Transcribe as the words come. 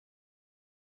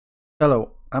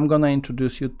Hello, I'm gonna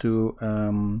introduce you to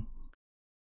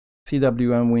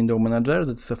CWM window manager.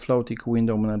 That's a floating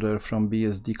window manager from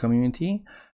BSD community.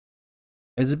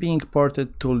 It's being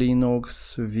ported to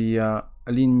Linux via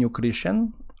Leah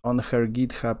Neukirchen. On her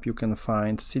GitHub you can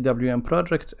find CWM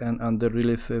project, and under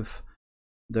releases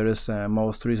there is a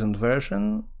most recent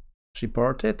version she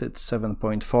ported. It's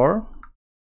 7.4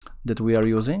 that we are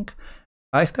using.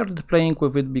 I started playing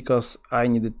with it because I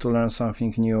needed to learn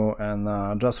something new,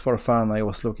 and just for fun I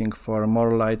was looking for a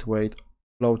more lightweight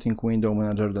floating window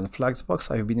manager than Fluxbox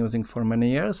I've been using for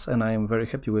many years, and I am very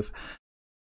happy with.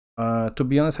 To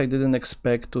be honest, I didn't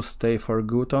expect to stay for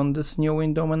good on this new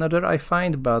window manager I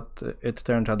find, but it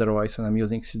turned otherwise, and I'm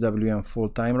using CWM full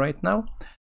time right now.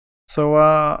 So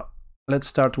let's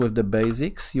start with the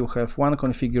basics. You have one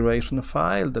configuration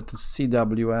file that is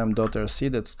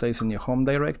cwm.rc that stays in your home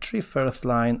directory. First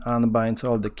line unbinds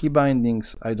all the key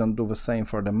bindings. I don't do the same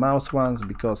for the mouse ones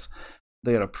because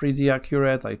they are pretty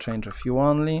accurate. I change a few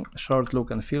only. Short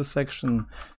look and feel section.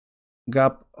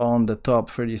 Gap on the top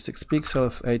 36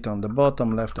 pixels, 8 on the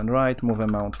bottom, left and right. Move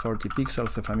amount 40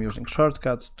 pixels if I'm using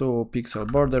shortcuts. 2 pixel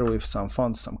border with some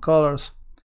fonts, some colors.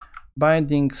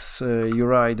 Bindings, you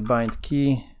write bind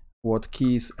key, what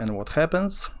keys and what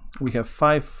happens. We have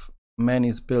 5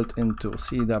 menus built into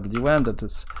CWM. That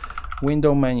is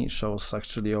window menu, shows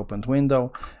actually opened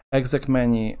window. Exec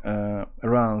menu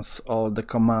runs all the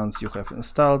commands you have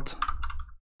installed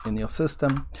in your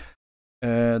system.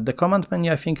 The command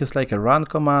menu I think is like a run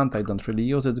command. I don't really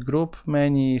use it. Group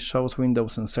menu shows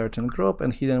windows in certain group,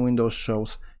 and hidden windows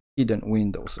shows hidden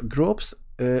windows. Groups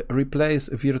replace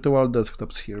virtual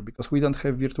desktops here because we don't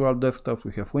have virtual desktops,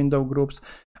 we have window groups.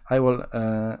 I will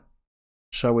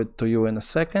show it to you in a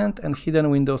second. And hidden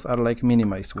windows are like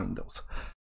minimized windows.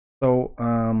 So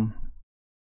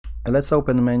let's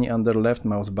open menu under left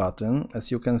mouse button.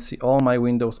 As you can see, all my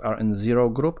windows are in 0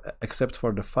 group except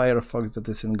for the Firefox that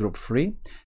is in group 3.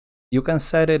 You can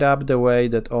set it up the way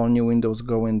that all new windows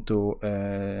go into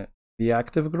the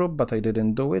active group, but I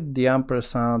didn't do it. The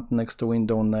ampersand next to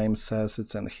window name says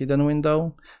it's a hidden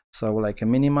window, so like a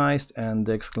minimized, and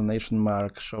the exclamation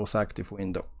mark shows active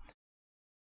window.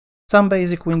 Some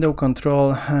basic window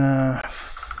control.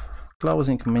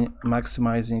 Closing,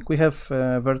 maximizing. We have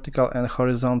vertical and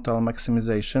horizontal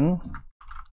maximization,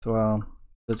 so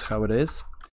that's how it is.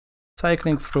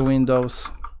 Cycling through windows,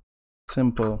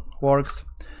 simple, works.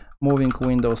 Moving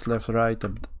windows left, right,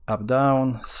 up,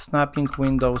 down. Snapping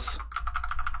windows,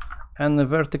 and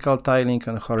vertical tiling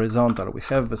and horizontal. We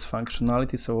have this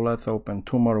functionality, so let's open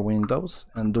 2 more windows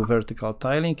and do vertical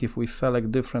tiling. If we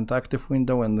select different active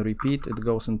window and repeat, it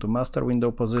goes into master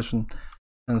window position,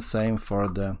 and same for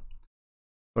the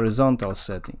horizontal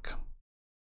setting.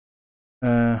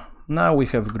 Now we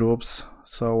have groups,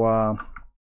 so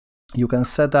you can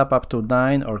set up to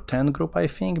 9 or 10 group I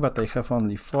think, but I have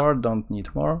only 4, don't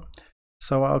need more.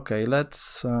 So okay,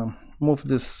 let's move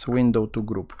this window to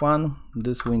group 1,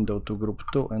 this window to group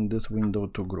 2, and this window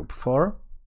to group 4.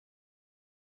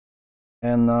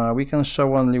 And we can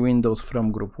show only windows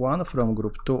from group 1, from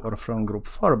group 2, or from group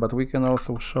 4, but we can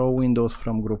also show windows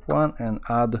from group 1 and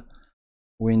add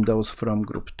windows from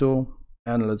group 2,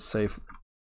 and let's say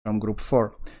from group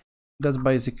 4. That's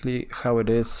basically how it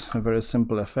is. A very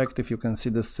simple effect. If you can see,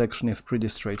 this section is pretty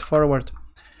straightforward.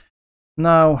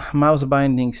 Now mouse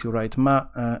bindings, you write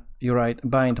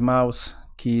bind mouse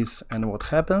keys and what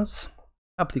happens.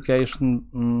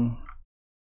 Application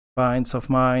binds of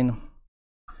mine,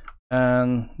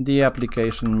 and the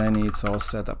application menu, it's all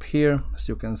set up here. As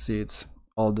you can see, it's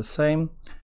all the same.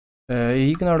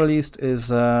 Ignore list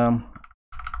is a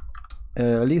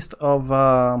list of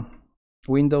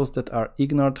windows that are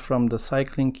ignored from the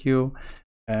cycling queue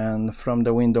and from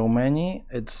the window menu.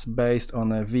 It's based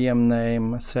on a VM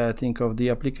name setting of the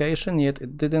application, yet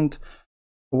it didn't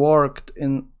work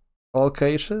in all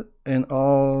cases. In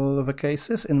all the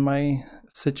cases, in my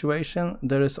situation,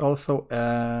 there is also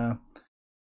a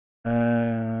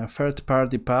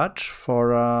third-party patch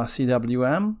for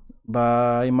CWM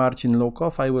by Marcin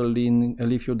Lukow. I will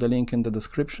leave you the link in the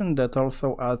description, that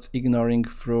also adds ignoring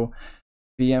through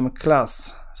VM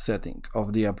class setting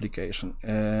of the application,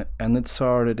 and it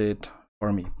sorted it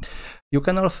for me. You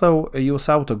can also use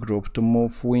autogroup to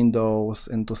move windows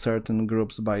into certain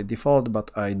groups by default, but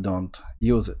I don't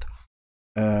use it.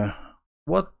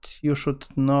 What you should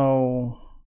know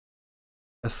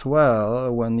as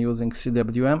well when using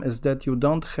CWM is that you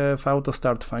don't have auto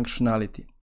start functionality,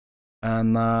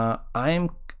 and I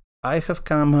have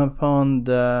come upon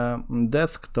the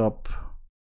desktop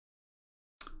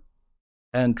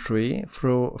entry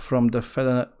from the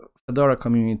Fedora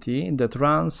community that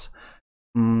runs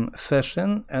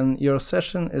session, and your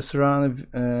session is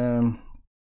run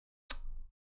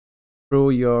through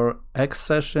your X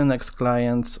session, X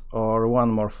clients, or one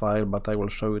more file, but I will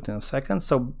show it in a second.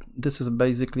 So this is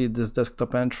basically this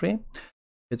desktop entry.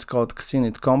 It's called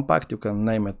xinit-compact. You can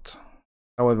name it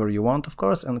however you want, of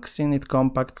course, and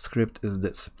xinit-compact script is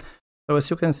this. So as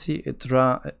you can see, it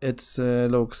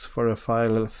looks for a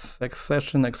file X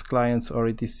session, X clients, or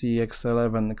etc,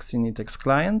 X11, xinit, X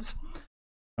clients.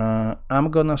 I'm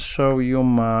gonna show you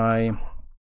my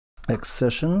X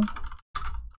session.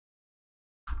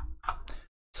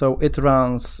 So it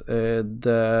runs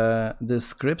this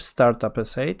script startup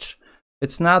sh.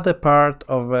 It's not a part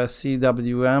of a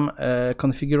CWM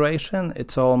configuration.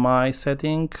 It's all my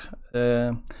setting.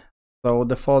 So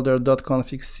the folder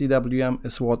 .config CWM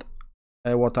is what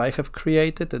I have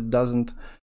created. It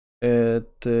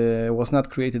was not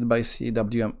created by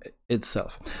CWM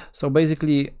itself. So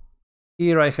basically,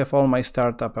 here I have all my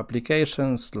startup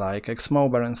applications like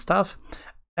Xmober and stuff,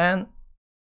 and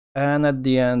at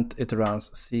the end it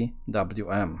runs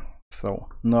CWM. So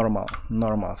normal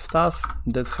stuff.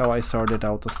 That's how I sorted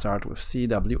out to start with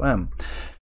CWM.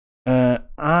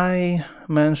 I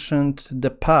mentioned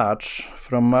the patch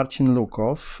from Marcin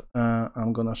Lukow.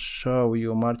 I'm gonna show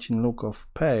you Marcin Lukow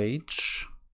page.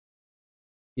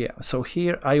 Yeah, so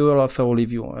here I will also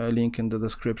leave you a link in the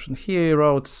description. He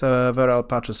wrote several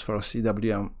patches for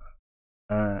CWM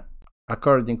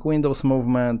according Windows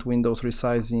movement, Windows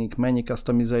resizing, menu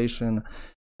customization,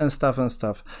 and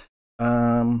stuff.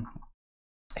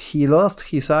 He lost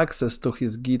his access to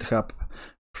his GitHub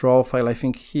profile. I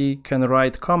think he can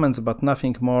write comments, but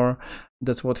nothing more.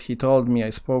 That's what he told me. I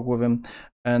spoke with him,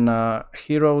 and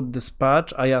he wrote this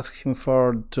patch. I asked him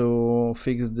to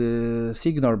fix the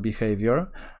signal behavior.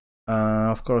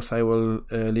 Of course, I will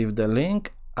leave the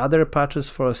link. Other patches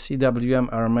for CWM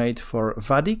are made for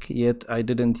Vadik, yet I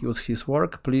didn't use his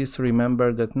work. Please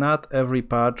remember that not every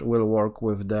patch will work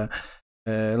with the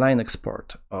line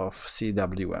export of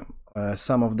CWM.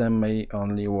 Some of them may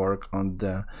only work on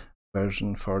the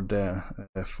version for the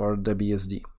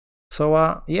BSD. So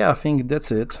yeah, I think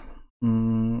that's it.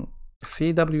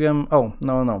 CWM. Oh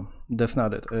no, that's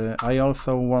not it. I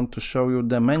also want to show you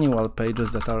the manual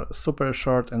pages that are super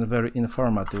short and very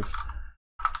informative.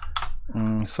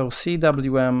 So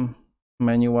CWM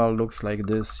manual looks like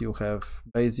this. You have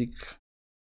basic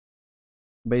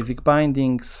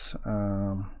bindings,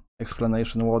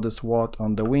 explanation what is what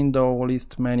on the window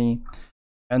list menu,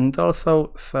 and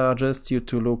also suggest you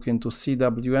to look into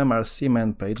CWMRC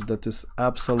man page. That is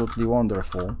absolutely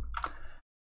wonderful.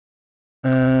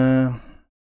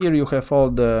 Here you have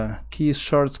all the keys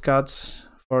shortcuts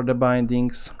for the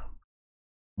bindings,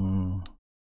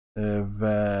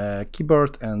 the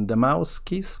keyboard and the mouse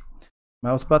keys,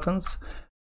 mouse buttons,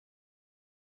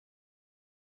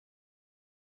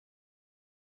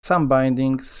 some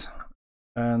bindings,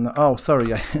 and oh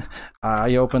sorry,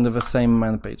 I opened the same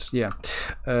man page. Yeah,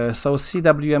 so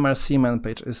CWMRC man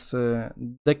page is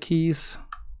the keys,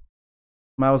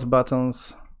 mouse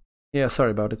buttons. Yeah,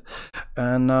 sorry about it.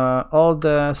 And all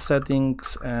the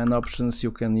settings and options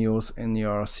you can use in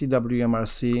your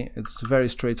CWMRC. It's very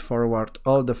straightforward.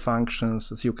 All the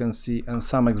functions, as you can see, and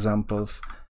some examples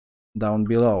down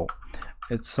below.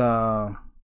 It's a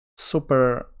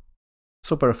super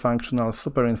functional,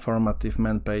 super informative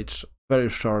man page. Very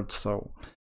short, so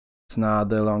it's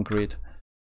not a long read,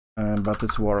 but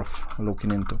it's worth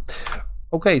looking into.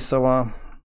 Okay, so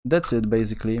that's it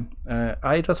basically.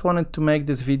 I just wanted to make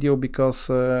this video because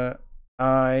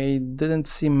I didn't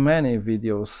see many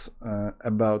videos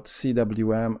about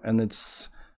CWM, and it's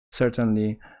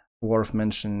certainly worth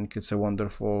mentioning. It's a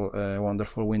wonderful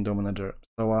window manager.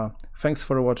 So thanks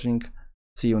for watching.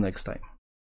 See you next time.